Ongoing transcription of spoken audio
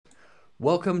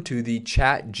Welcome to the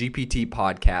ChatGPT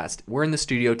podcast. We're in the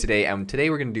studio today, and today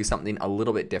we're going to do something a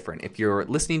little bit different. If you're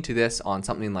listening to this on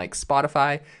something like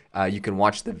Spotify, you can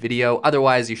watch the video.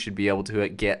 Otherwise, you should be able to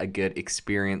get a good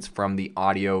experience from the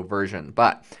audio version.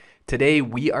 But today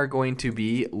we are going to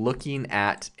be looking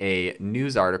at a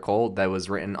news article that was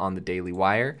written on the Daily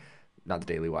Wire, not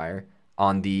the Daily Wire,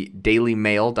 on the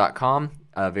dailymail.com.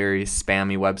 A very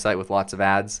spammy website with lots of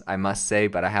ads, I must say,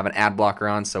 but I have an ad blocker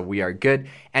on, so we are good.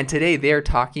 And today they're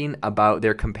comparing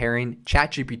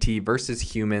ChatGPT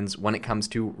versus humans when it comes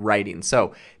to writing.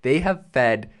 So they have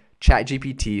fed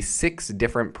ChatGPT 6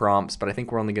 different prompts, but I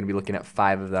think we're only going to be looking at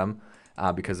 5 of them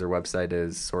because their website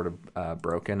is sort of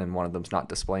broken and one of them's not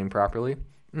displaying properly.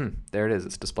 There it is.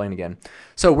 It's displaying again.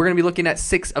 So we're going to be looking at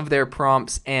 6 of their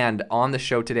prompts, and on the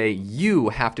show today, you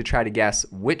have to try to guess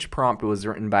which prompt was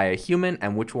written by a human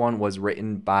and which one was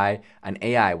written by an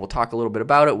AI. We'll talk a little bit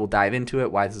about it. We'll dive into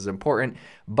it, why this is important.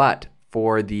 But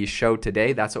for the show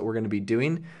today, that's what we're going to be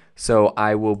doing. So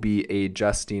I will be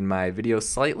adjusting my video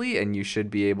slightly, and you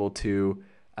should be able to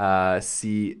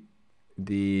see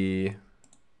the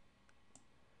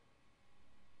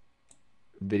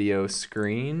video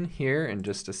screen here in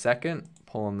just a second.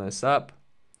 Pulling this up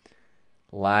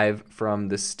live from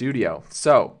the studio.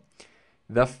 So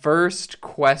the first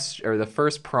question, or the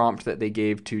first prompt that they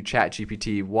gave to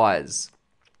ChatGPT was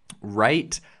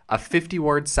write a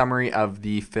 50-word summary of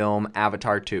the film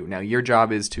Avatar 2. Now your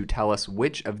job is to tell us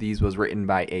which of these was written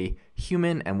by a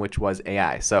human and which was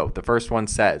AI. So the first one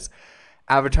says,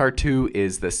 Avatar 2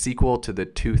 is the sequel to the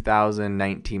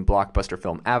 2019 blockbuster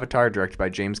film Avatar, directed by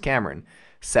James Cameron.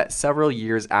 Set several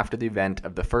years after the event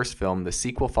of the first film, the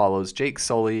sequel follows Jake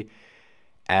Sully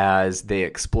as they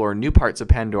explore new parts of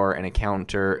Pandora and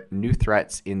encounter new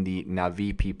threats in the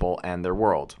Na'vi people and their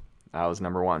world. That was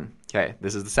number 1. Okay,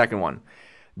 this is the second one.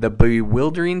 The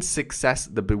bewilderingly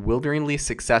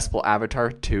successful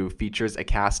Avatar 2 features a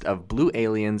cast of blue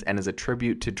aliens and is a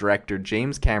tribute to director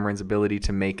James Cameron's ability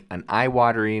to make an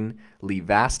eye-wateringly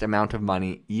vast amount of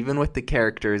money, even with the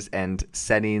characters and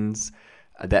settings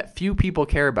that few people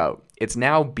care about. It's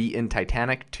now beaten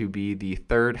Titanic to be the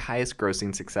 3rd highest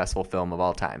grossing successful film of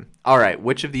all time. All right,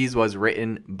 which of these was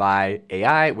written by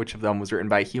AI? Which of them was written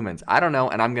by humans? I don't know,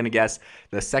 and I'm going to guess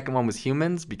the second one was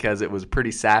humans because it was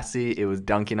pretty sassy. It was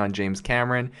dunking on James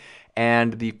Cameron.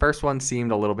 And the first one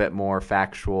seemed a little bit more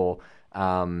factual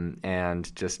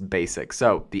and just basic.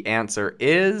 So the answer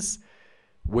is,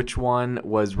 which one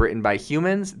was written by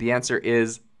humans? The answer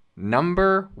is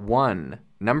number 1.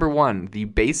 Number 1, the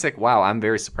basic. Wow, I'm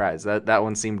very surprised. That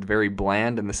one seemed very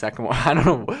bland, and the second one, I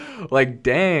don't know. Like,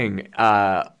 dang,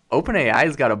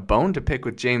 OpenAI's got a bone to pick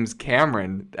with James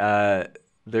Cameron.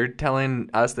 They're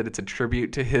telling us that it's a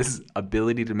tribute to his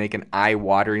ability to make an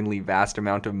eye-wateringly vast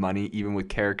amount of money, even with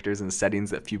characters and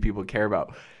settings that few people care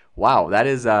about. Wow, that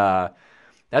is I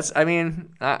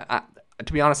mean,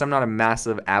 to be honest, I'm not a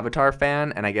massive Avatar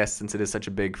fan, and I guess since it is such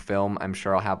a big film, I'm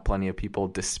sure I'll have plenty of people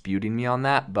disputing me on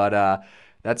that, but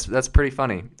that's pretty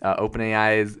funny.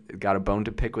 OpenAI's got a bone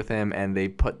to pick with him, and they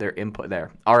put their input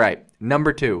there. All right,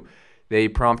 number 2, they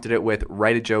prompted it with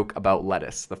write a joke about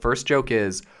lettuce. The first joke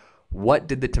is, why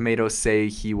did the tomato say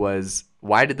he was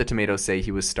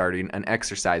starting an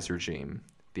exercise regime?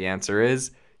 The answer is,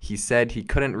 he said he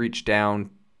couldn't reach down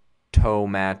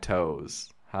tomatoes.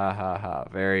 Ha ha ha.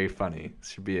 Very funny. This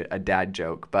should be a dad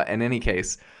joke. But in any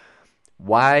case,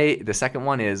 the second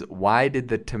one is, why did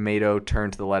the tomato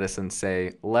turn to the lettuce and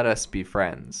say, let us be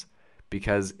friends?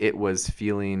 Because it was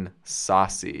feeling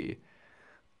saucy.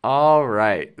 All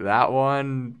right. That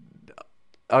one.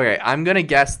 Okay. I'm going to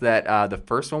guess that the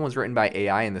first one was written by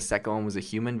AI and the second one was a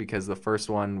human, because the first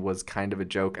one was kind of a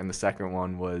joke and the second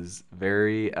one was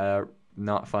very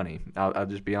not funny. I'll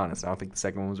just be honest. I don't think the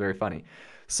second one was very funny.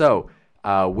 So,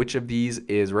 which of these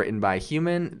is written by a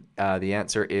human? The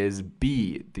answer is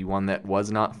B, the one that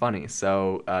was not funny.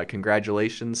 So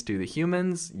congratulations to the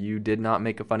humans. You did not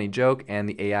make a funny joke, and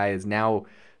the AI is now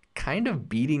kind of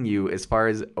beating you as far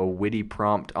as a witty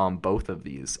prompt on both of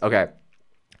these. Okay,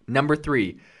 number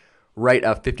 3, write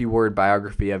a 50-word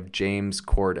biography of James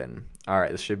Corden. All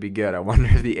right, this should be good. I wonder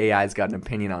if the AI's got an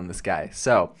opinion on this guy.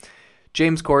 So,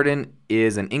 James Corden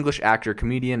is an English actor,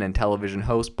 comedian, and television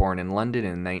host born in London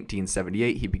in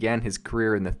 1978. He began his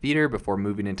career in the theater before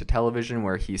moving into television,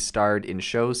 where he starred in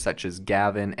shows such as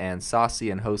Gavin and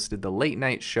Saucy and hosted the Late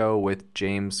Night Show with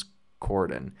James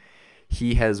Corden.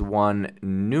 He has won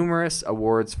numerous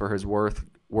awards for his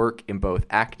work in both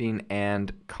acting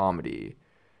and comedy.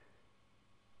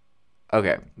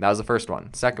 Okay, that was the first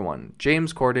one. Second one,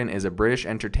 James Corden is a British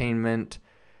entertainment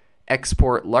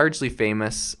export largely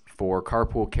famous for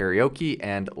carpool karaoke,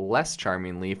 and less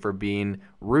charmingly for being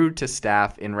rude to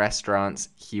staff in restaurants.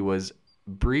 He was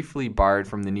briefly barred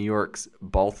from the New York's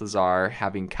Balthazar,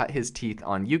 having cut his teeth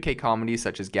on UK comedy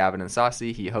such as Gavin and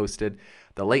Saucy. He hosted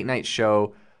the late night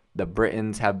show. The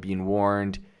Britons have been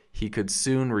warned he could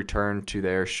soon return to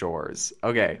their shores.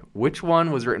 Okay, which one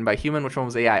was written by human? Which one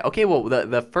was AI? Okay, well,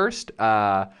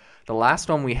 the last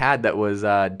one we had that was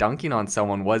dunking on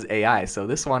someone was AI. So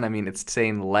this one, I mean, it's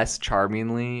saying less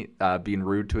charmingly, being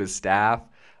rude to his staff.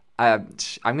 I'm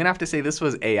going to have to say this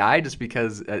was AI just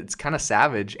because it's kind of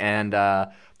savage. And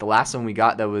the last one we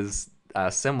got that was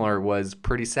similar was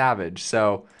pretty savage.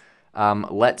 So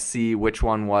let's see which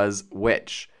one was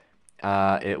which.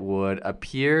 It would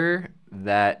appear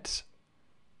that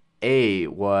A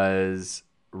was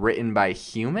written by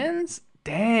humans.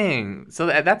 Dang. So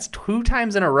that's 2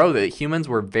 times in a row that humans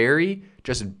were very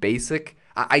just basic.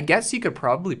 I guess you could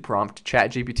probably prompt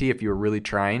ChatGPT if you were really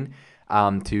trying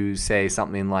to say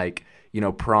something like,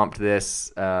 prompt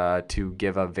this to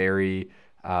give a very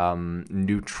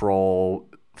neutral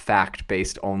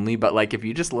fact-based only. But like if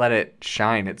you just let it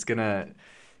shine, it's gonna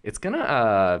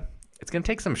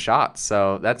take some shots.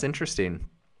 So that's interesting.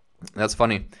 That's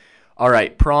funny. All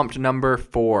right, prompt number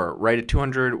 4. Write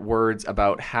 200 words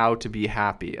about how to be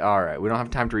happy. All right, we don't have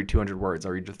time to read 200 words.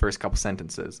 I'll read the first couple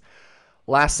sentences.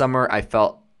 Last summer, I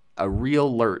felt a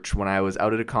real lurch when I was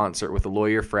out at a concert with a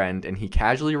lawyer friend, and he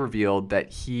casually revealed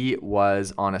that he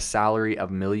was on a salary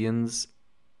of $1 million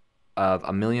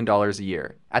a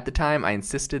year. At the time, I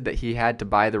insisted that he had to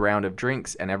buy the round of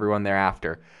drinks and everyone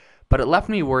thereafter. But it left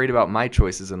me worried about my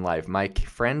choices in life. My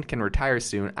friend can retire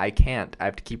soon. I can't. I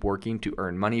have to keep working to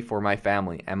earn money for my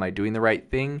family. Am I doing the right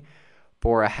thing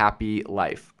for a happy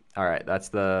life? All right, that's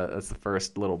the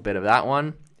first little bit of that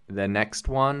one. The next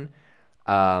one,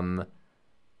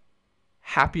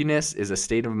 happiness is a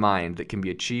state of mind that can be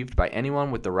achieved by anyone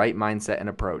with the right mindset and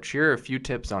approach. Here are a few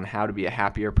tips on how to be a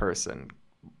happier person.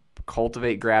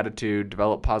 Cultivate gratitude,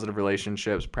 develop positive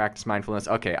relationships, practice mindfulness.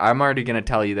 Okay, I'm already going to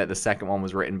tell you that the second one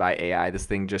was written by AI. This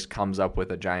thing just comes up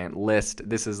with a giant list.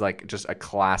 This is like just a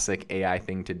classic AI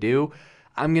thing to do.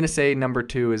 I'm going to say number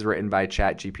 2 is written by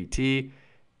ChatGPT.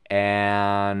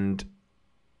 And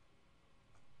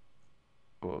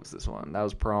what was this one? That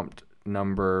was prompt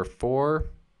number 4.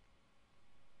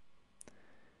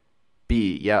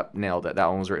 B, yep, nailed it. That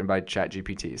one was written by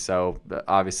ChatGPT. So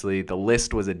obviously the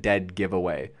list was a dead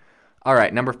giveaway. All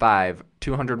right, number 5,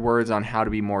 200 words on how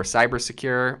to be more cyber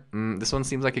secure. This one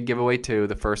seems like a giveaway too.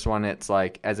 The first one, it's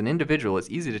like, as an individual, it's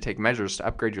easy to take measures to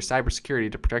upgrade your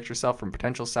cybersecurity to protect yourself from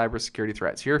potential cybersecurity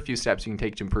threats. Here are a few steps you can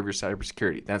take to improve your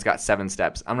cybersecurity. Then it's got 7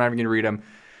 steps. I'm not even going to read them.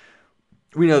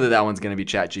 We know that one's going to be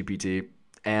ChatGPT.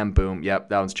 And boom, yep,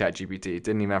 that one's ChatGPT.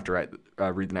 Didn't even have to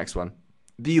read the next one.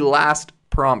 The last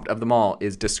prompt of them all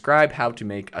is describe how to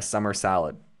make a summer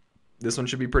salad. This one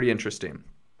should be pretty interesting.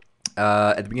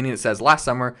 At the beginning it says, last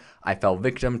summer I fell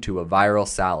victim to a viral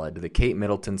salad, the Kate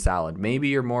Middleton salad. Maybe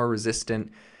you're more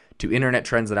resistant to internet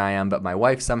trends than I am, but my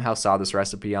wife somehow saw this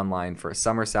recipe online for a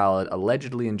summer salad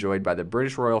allegedly enjoyed by the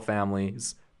British royal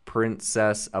family's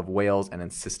Princess of Wales and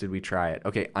insisted we try it.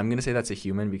 Okay, I'm going to say that's a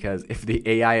human because if the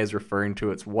AI is referring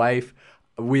to its wife,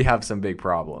 we have some big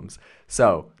problems.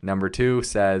 So, number 2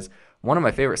 says, one of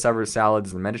my favorite summer salads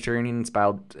is the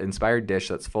Mediterranean-inspired dish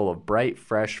that's full of bright,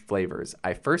 fresh flavors.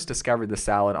 I first discovered the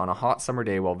salad on a hot summer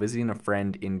day while visiting a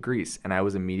friend in Greece, and I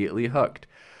was immediately hooked.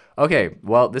 Okay,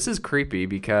 well, this is creepy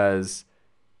because,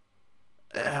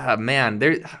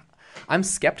 I'm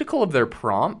skeptical of their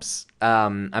prompts.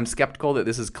 I'm skeptical that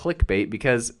this is clickbait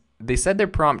because they said their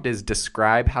prompt is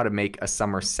describe how to make a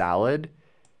summer salad.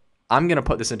 I'm going to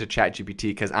put this into ChatGPT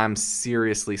because I'm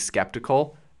seriously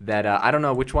skeptical that I don't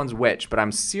know which one's which, but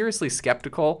I'm seriously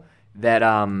skeptical that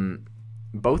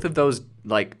both of those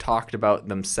like talked about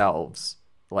themselves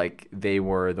like they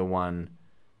were the one.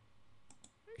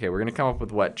 Okay, we're going to come up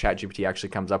with what ChatGPT actually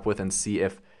comes up with and see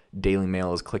if Daily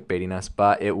Mail is clickbaiting us,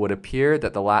 but it would appear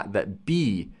that that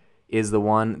B is the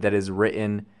one that is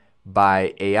written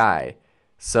by AI.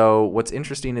 So what's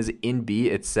interesting is in B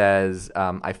it says,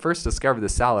 I first discovered the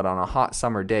salad on a hot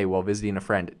summer day while visiting a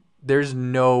friend. There's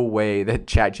no way that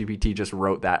ChatGPT just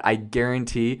wrote that. I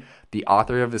guarantee the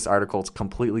author of this article is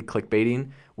completely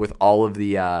clickbaiting with all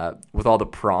the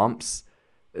prompts.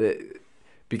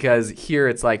 Because here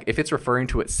it's like, if it's referring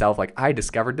to itself, like I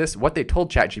discovered this, what they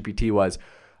told ChatGPT was,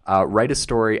 write a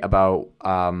story about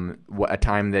a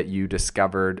time that you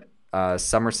discovered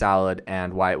summer salad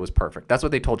and why it was perfect. That's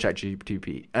what they told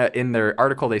ChatGPT. In their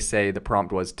article, they say the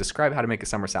prompt was, describe how to make a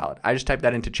summer salad. I just typed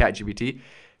that into ChatGPT.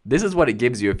 This is what it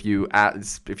gives you if you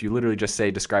literally just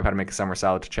say, describe how to make a summer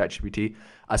salad to ChatGPT.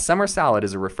 A summer salad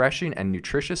is a refreshing and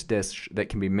nutritious dish that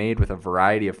can be made with a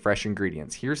variety of fresh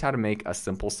ingredients. Here's how to make a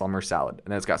simple summer salad.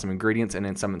 And then it's got some ingredients and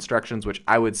then some instructions, which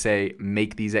I would say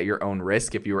make these at your own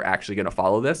risk if you were actually going to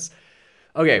follow this.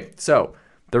 Okay, so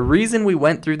the reason we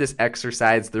went through this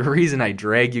exercise, the reason I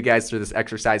drag you guys through this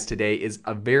exercise today is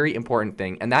a very important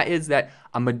thing. And that is that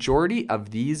a majority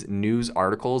of these news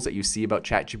articles that you see about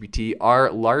ChatGPT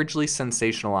are largely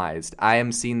sensationalized. I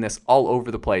am seeing this all over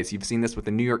the place. You've seen this with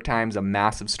the New York Times. A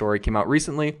massive story came out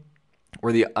recently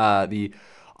where the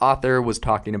author was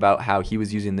talking about how he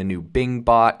was using the new Bing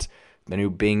bot, the new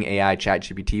Bing AI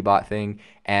ChatGPT bot thing,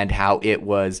 and how it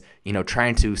was,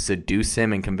 trying to seduce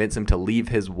him and convince him to leave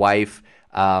his wife.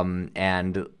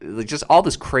 And just all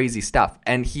this crazy stuff.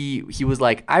 And he was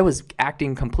like, I was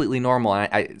acting completely normal.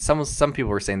 And some people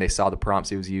were saying they saw the prompts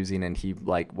he was using and he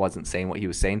like wasn't saying what he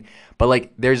was saying. But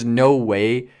like, there's no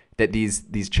way that these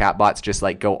chatbots just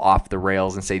like go off the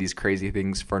rails and say these crazy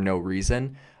things for no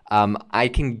reason. I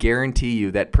can guarantee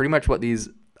you that pretty much what these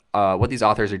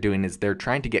authors are doing is they're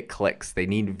trying to get clicks. They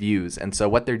need views. And so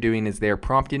what they're doing is they're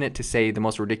prompting it to say the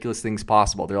most ridiculous things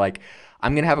possible. They're like,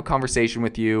 I'm going to have a conversation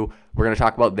with you. We're going to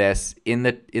talk about this. In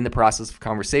the process of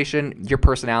conversation, your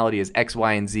personality is X,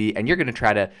 Y, and Z, and you're going to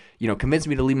try to, convince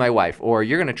me to leave my wife, or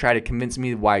you're going to try to convince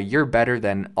me why you're better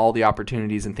than all the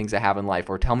opportunities and things I have in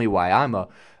life, or tell me why I'm a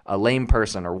lame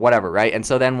person or whatever, right? And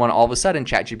so then when all of a sudden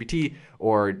ChatGPT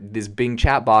or this Bing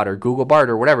chatbot or Google Bard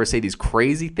or whatever say these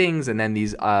crazy things, and then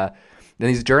these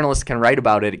journalists can write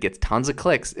about it, it gets tons of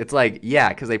clicks. It's like, yeah,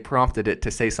 because they prompted it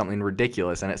to say something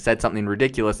ridiculous, and it said something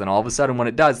ridiculous, and all of a sudden when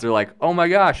it does, they're like, oh my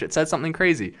gosh, it said something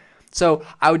crazy. So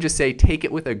I would just say take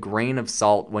it with a grain of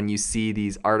salt when you see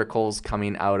these articles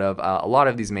coming out of a lot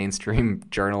of these mainstream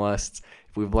journalists.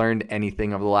 If we've learned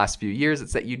anything over the last few years,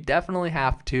 it's that you definitely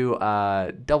have to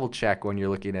double check when you're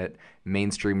looking at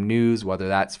mainstream news, whether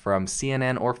that's from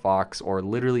CNN or Fox or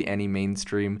literally any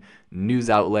mainstream news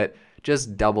outlet.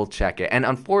 Just double check it. And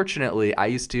unfortunately, I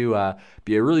used to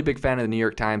be a really big fan of the New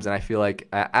York Times, and I feel like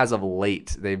as of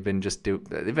late, they've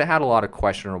had a lot of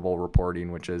questionable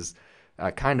reporting, which is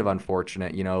kind of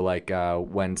unfortunate.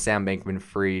 When Sam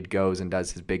Bankman-Fried goes and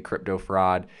does his big crypto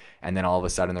fraud, and then all of a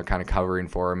sudden they're kind of covering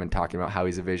for him and talking about how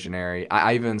he's a visionary.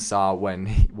 I even saw when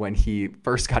he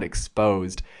first got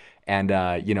exposed and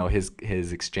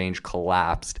his exchange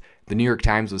collapsed, the New York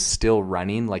Times was still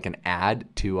running like an ad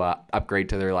to upgrade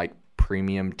to their like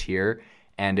premium tier,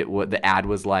 and the ad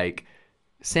was like,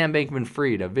 Sam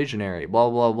Bankman-Fried, a visionary,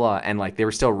 blah blah blah, and like they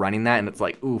were still running that, and it's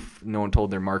like, oof, no one told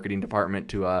their marketing department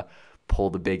to pull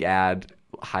the big ad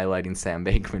highlighting Sam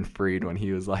Bankman-Fried when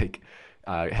he was like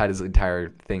had his entire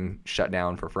thing shut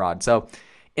down for fraud. So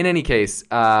in any case,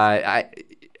 I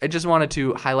just wanted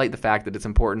to highlight the fact that it's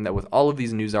important that with all of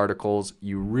these news articles,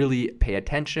 you really pay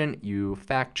attention, you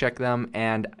fact check them,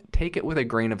 and take it with a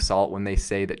grain of salt when they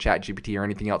say that ChatGPT or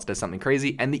anything else does something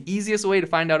crazy. And the easiest way to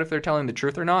find out if they're telling the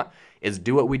truth or not is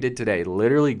do what we did today.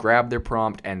 Literally grab their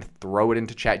prompt and throw it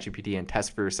into ChatGPT and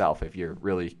test for yourself if you're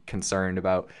really concerned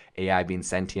about AI being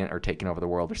sentient or taking over the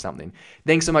world or something.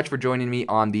 Thanks so much for joining me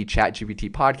on the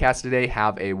ChatGPT podcast today.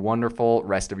 Have a wonderful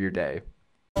rest of your day.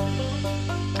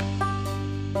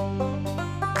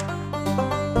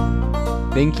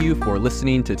 Thank you for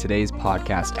listening to today's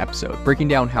podcast episode, breaking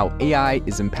down how AI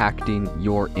is impacting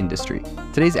your industry.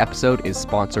 Today's episode is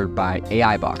sponsored by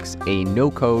AIbox, a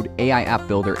no-code AI app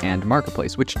builder and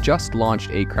marketplace, which just launched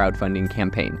a crowdfunding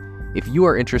campaign. If you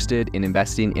are interested in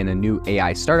investing in a new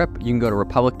AI startup, you can go to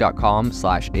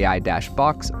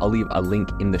republic.com/AI-box. I'll leave a link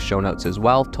in the show notes as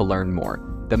well to learn more.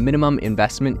 The minimum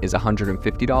investment is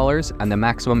 $150 and the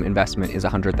maximum investment is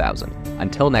 $100,000.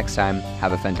 Until next time,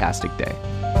 have a fantastic day.